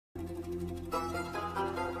Hi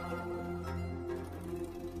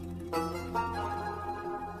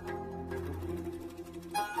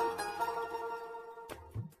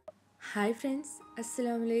friends,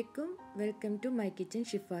 അസ്സലാമു അലൈക്കും. Welcome to my kitchen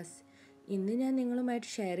Shifas. ഇന്ന് ഞാൻ നിങ്ങളുമായിട്ട്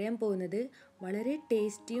ഷെയർ ചെയ്യാൻ പോകുന്നത് വളരെ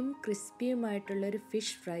ടേസ്റ്റിയും ക്രിസ്പിയുമായിട്ടുള്ളൊരു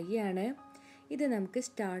ഫിഷ് ഫ്രൈ ആണ്. ഇത് നമുക്ക്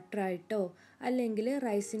സ്റ്റാർട്ടറായിട്ടോ അല്ലെങ്കിൽ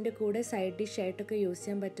റൈസിൻ്റെ കൂടെ സൈഡ് ഡിഷായിട്ടൊക്കെ യൂസ്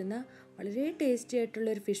ചെയ്യാൻ പറ്റുന്ന വളരെ ടേസ്റ്റി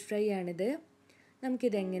ആയിട്ടുള്ളൊരു ഫിഷ് ഫ്രൈ ആണിത്.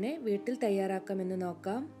 നമുക്കിതെങ്ങനെ വീട്ടിൽ തയ്യാറാക്കാമെന്ന്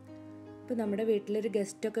നോക്കാം. ഇപ്പോൾ നമ്മുടെ വീട്ടിലൊരു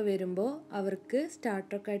ഗസ്റ്റൊക്കെ വരുമ്പോൾ അവർക്ക്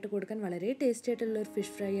സ്റ്റാർട്ടറൊക്കെ ആയിട്ട് കൊടുക്കാൻ വളരെ ടേസ്റ്റി ആയിട്ടുള്ളൊരു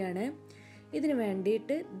ഫിഷ് ഫ്രൈ ആണ്. ഇതിന്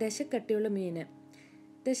വേണ്ടിയിട്ട് ദശക്കട്ടിയുള്ള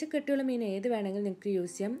മീൻ ഏത് വേണമെങ്കിലും നിങ്ങൾക്ക്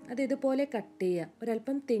യൂസ് ചെയ്യാം. അത് ഇതുപോലെ കട്ട് ചെയ്യുക,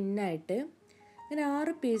 ഒരല്പം തിന്നായിട്ട്. അങ്ങനെ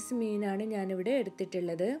 6 പീസ് മീനാണ് ഞാനിവിടെ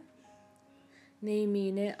എടുത്തിട്ടുള്ളത്.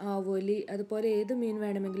 നെയ്മീൻ, ആവോലി, അതുപോലെ ഏത് മീൻ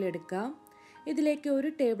വേണമെങ്കിലും എടുക്കാം. ഇതിലേക്ക്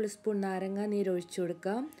 1 ടേബിൾ സ്പൂൺ നാരങ്ങ നീര് ഒഴിച്ചു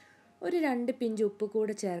കൊടുക്കാം. ഒരു 2 പിഞ്ച് ഉപ്പ്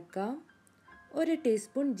കൂടെ ചേർക്കാം. 1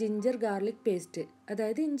 ടീസ്പൂൺ ജിഞ്ചർ ഗാർലിക് പേസ്റ്റ്,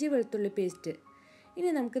 അതായത് ഇഞ്ചി വെളുത്തുള്ളി പേസ്റ്റ്. ഇനി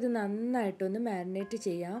നമുക്കിത് നന്നായിട്ടൊന്ന് മാരിനേറ്റ്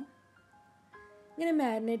ചെയ്യാം. ഇങ്ങനെ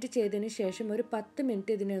മാരിനേറ്റ് ചെയ്തതിന് ശേഷം ഒരു 10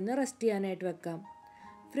 മിനിറ്റ് ഇതിനെ ഒന്ന് റെസ്റ്റ് ചെയ്യാനായിട്ട് വെക്കാം.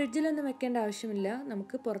 ഫ്രിഡ്ജിലൊന്നും വെക്കേണ്ട ആവശ്യമില്ല,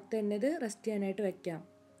 നമുക്ക് പുറത്ത് തന്നെ ഇത് റെസ്റ്റ് ചെയ്യാനായിട്ട് വെക്കാം.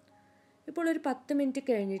 ഇപ്പോൾ ഒരു 10 മിനിറ്റ്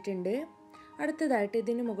കഴിഞ്ഞിട്ടുണ്ട്. അടുത്തതായിട്ട്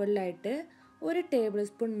ഇതിന് മുകളിലായിട്ട് 1 ടേബിൾ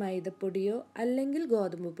സ്പൂൺ മൈദപ്പൊടിയോ അല്ലെങ്കിൽ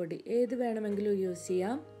ഗോതമ്പ് പൊടി ഏത് വേണമെങ്കിലും യൂസ്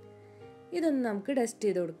ചെയ്യാം. ഇതൊന്ന് നമുക്ക് ഡസ്റ്റ്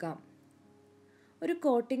ചെയ്ത് കൊടുക്കാം. ഒരു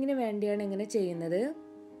കോട്ടിങ്ങിന് വേണ്ടിയാണ് ഇങ്ങനെ ചെയ്യുന്നത്.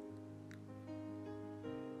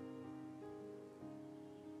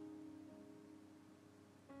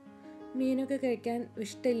 മീനൊക്കെ കഴിക്കാൻ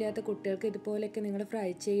ഇഷ്ടമില്ലാത്ത കുട്ടികൾക്ക് ഇതുപോലെയൊക്കെ നിങ്ങൾ ഫ്രൈ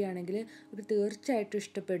ചെയ്യുകയാണെങ്കിൽ അവർ തീർച്ചയായിട്ടും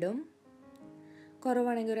ഇഷ്ടപ്പെടും.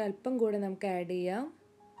 കുറവാണെങ്കിൽ ഒരു അല്പം കൂടെ നമുക്ക് ആഡ് ചെയ്യാം.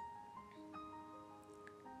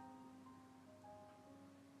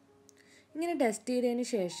 ഇങ്ങനെ ഡസ്റ്റ് ചെയ്തതിന്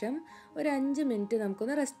ശേഷം ഒരു 5 മിനിറ്റ്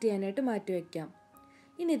നമുക്കൊന്ന് റെസ്റ്റ് ചെയ്യാനായിട്ട് മാറ്റി വയ്ക്കാം.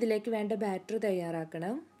 ഇനി ഇതിലേക്ക് വേണ്ട ബാറ്റർ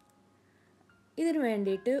തയ്യാറാക്കണം. ഇതിന്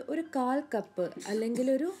വേണ്ടിയിട്ട് ഒരു 1/4 കപ്പ് അല്ലെങ്കിൽ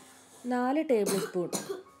ഒരു 4 ടേബിൾ സ്പൂൺ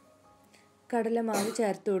കടലമാവ്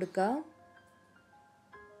ചേർത്ത് കൊടുക്കാം.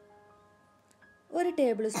 1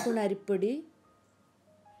 ടേബിൾ സ്പൂൺ അരിപ്പൊടി,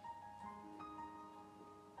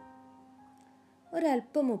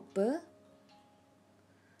 ഒരല്പം ഉപ്പ്,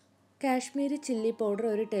 Kashmiri chilli powder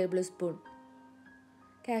 1 table spoon.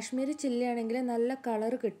 Kashmiri chilli ആണെങ്കിൽ നല്ല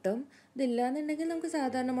കളർ കിട്ടും. ഇതില്ലാന്നുണ്ടെങ്കിൽ നമുക്ക്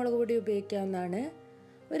സാധാരണ മുളക് പൊടി ഉപയോഗിക്കാവുന്നതാണ്.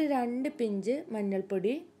 ഒരു 2 പിഞ്ച്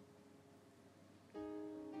മഞ്ഞൾപ്പൊടി,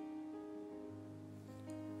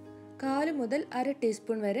 1/4 മുതൽ 1/2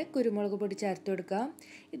 ടീസ്പൂൺ വരെ കുരുമുളക് പൊടി ചേർത്ത് കൊടുക്കാം.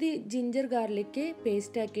 ഇത് ജിഞ്ചർ ഗാർലിക്ക്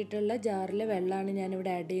പേസ്റ്റ് ആക്കിയിട്ടുള്ള ജാറിലെ വെള്ളമാണ്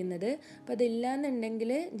ഞാനിവിടെ ആഡ് ചെയ്യുന്നത്. അപ്പോൾ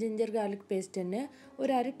അതില്ലാന്നുണ്ടെങ്കിൽ ജിഞ്ചർ ഗാർലിക് പേസ്റ്റ് തന്നെ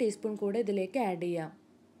ഒരു 1/2 ടീസ്പൂൺ കൂടെ ഇതിലേക്ക് ആഡ് ചെയ്യാം.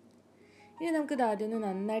 ഇനി നമുക്കിത് ആദ്യം ഒന്ന്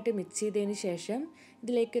നന്നായിട്ട് മിക്സ് ചെയ്തതിന് ശേഷം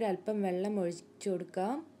ഇതിലേക്ക് ഒരല്പം വെള്ളം ഒഴിച്ചു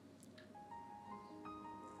കൊടുക്കാം.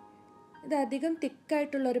 ഇത് അധികം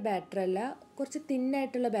തിക്കായിട്ടുള്ളൊരു ബാറ്ററല്ല, കുറച്ച്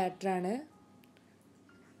തിന്നായിട്ടുള്ള ബാറ്ററാണ്.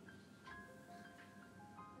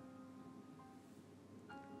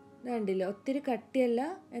 കണ്ടില്ല, ഒത്തിരി കട്ടിയല്ല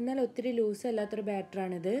എന്നാൽ ഒത്തിരി ലൂസ് അല്ലാത്തൊരു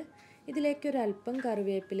ബാറ്ററാണിത്. ഇതിലേക്ക് ഒരല്പം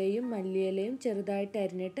കറിവേപ്പിലയും മല്ലിയിലയും ചെറുതായിട്ട്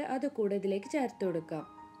അരിഞ്ഞിട്ട് അത് കൂടെ ഇതിലേക്ക് ചേർത്ത് കൊടുക്കാം.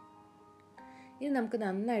 ഇനി നമുക്ക്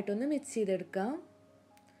നന്നായിട്ടൊന്ന് മിക്സ് ചെയ്തെടുക്കാം.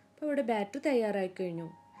 അപ്പോൾ ഇവിടെ ബാറ്റർ തയ്യാറായി കഴിഞ്ഞു.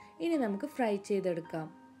 ഇനി നമുക്ക് ഫ്രൈ ചെയ്തെടുക്കാം.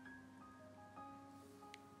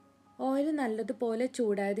 ഓയിൽ നല്ലതുപോലെ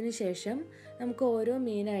ചൂടായതിന് ശേഷം നമുക്ക് ഓരോ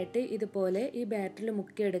മീനായിട്ട് ഇതുപോലെ ഈ ബാറ്ററിൽ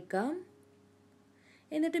മുക്കിയെടുക്കാം.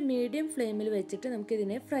 എന്നിട്ട് മീഡിയം ഫ്ലെയിമിൽ വെച്ചിട്ട്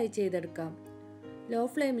നമുക്കിതിനെ ഫ്രൈ ചെയ്തെടുക്കാം. ലോ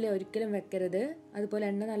ഫ്ലെയിമിൽ ഒരിക്കലും വെക്കരുത്. അതുപോലെ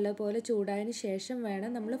എണ്ണ നല്ലപോലെ ചൂടായതിന് ശേഷം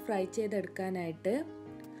വേണം നമ്മൾ ഫ്രൈ ചെയ്തെടുക്കാനായിട്ട്.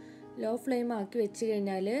 ലോ ഫ്ലെയിം ആക്കി വെച്ച്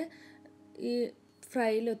കഴിഞ്ഞാൽ ഈ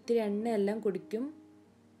ഫ്രൈയിൽ ഒത്തിരി എണ്ണയെല്ലാം കുടിക്കും.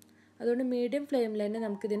 അതുകൊണ്ട് മീഡിയം ഫ്ലെയിമിൽ തന്നെ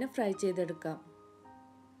നമുക്കിതിനെ ഫ്രൈ ചെയ്തെടുക്കാം.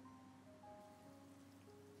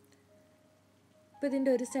 ഇപ്പോൾ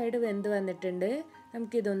ഇതിൻ്റെ ഒരു സൈഡ് വെന്ത് വന്നിട്ടുണ്ട്.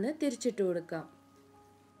 നമുക്കിതൊന്ന് തിരിച്ചിട്ട് കൊടുക്കാം.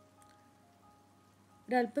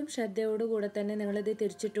 ഒരല്പം ശ്രദ്ധയോടുകൂടെ തന്നെ നിങ്ങളിത്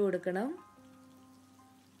തിരിച്ചിട്ട് കൊടുക്കണം.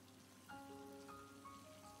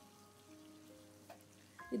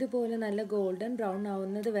 ഇതുപോലെ നല്ല ഗോൾഡൻ ബ്രൗൺ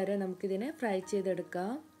ആവുന്നത് വരെ നമുക്കിതിനെ ഫ്രൈ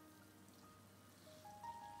ചെയ്തെടുക്കാം.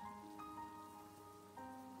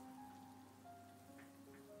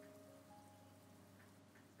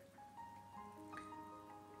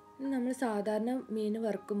 നമ്മൾ സാധാരണ മീൻ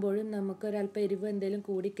വറുക്കുമ്പോഴും നമുക്കൊരല്പം എരിവ് എന്തെങ്കിലും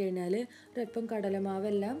കൂടിക്കഴിഞ്ഞാൽ ഒരല്പം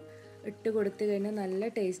കടലമാവെല്ലാം ഇട്ട് കൊടുത്തു കഴിഞ്ഞാൽ നല്ല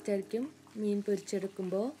ടേസ്റ്റ് ആയിരിക്കും മീൻ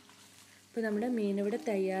പൊരിച്ചെടുക്കുമ്പോൾ. ഇപ്പോൾ നമ്മുടെ മീൻ ഇവിടെ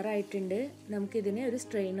തയ്യാറായിട്ടുണ്ട്. നമുക്കിതിനെ ഒരു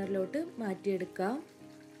സ്ട്രെയിനറിലോട്ട് മാറ്റിയെടുക്കാം.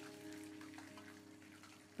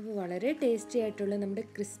 അപ്പോൾ വളരെ ടേസ്റ്റി ആയിട്ടുള്ള നമ്മുടെ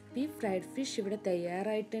ക്രിസ്പി ഫ്രൈഡ് ഫിഷ് ഇവിടെ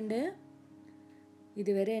തയ്യാറായിട്ടുണ്ട്.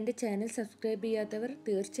 ഇതുവരെ എൻ്റെ ചാനൽ സബ്സ്ക്രൈബ് ചെയ്യാത്തവർ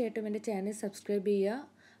തീർച്ചയായിട്ടും എൻ്റെ ചാനൽ സബ്സ്ക്രൈബ് ചെയ്യുക.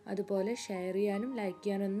 അതുപോലെ ഷെയർ ചെയ്യാനും ലൈക്ക്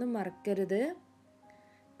ചെയ്യാനൊന്നും മറക്കരുത്.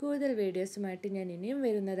 കൂടുതൽ വീഡിയോസുമായിട്ട് ഞാൻ ഇനിയും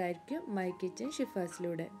വരുന്നതായിരിക്കും മൈ കിച്ചൻ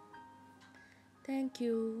ഷിഫാസിലൂടെ. Thank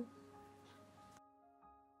you.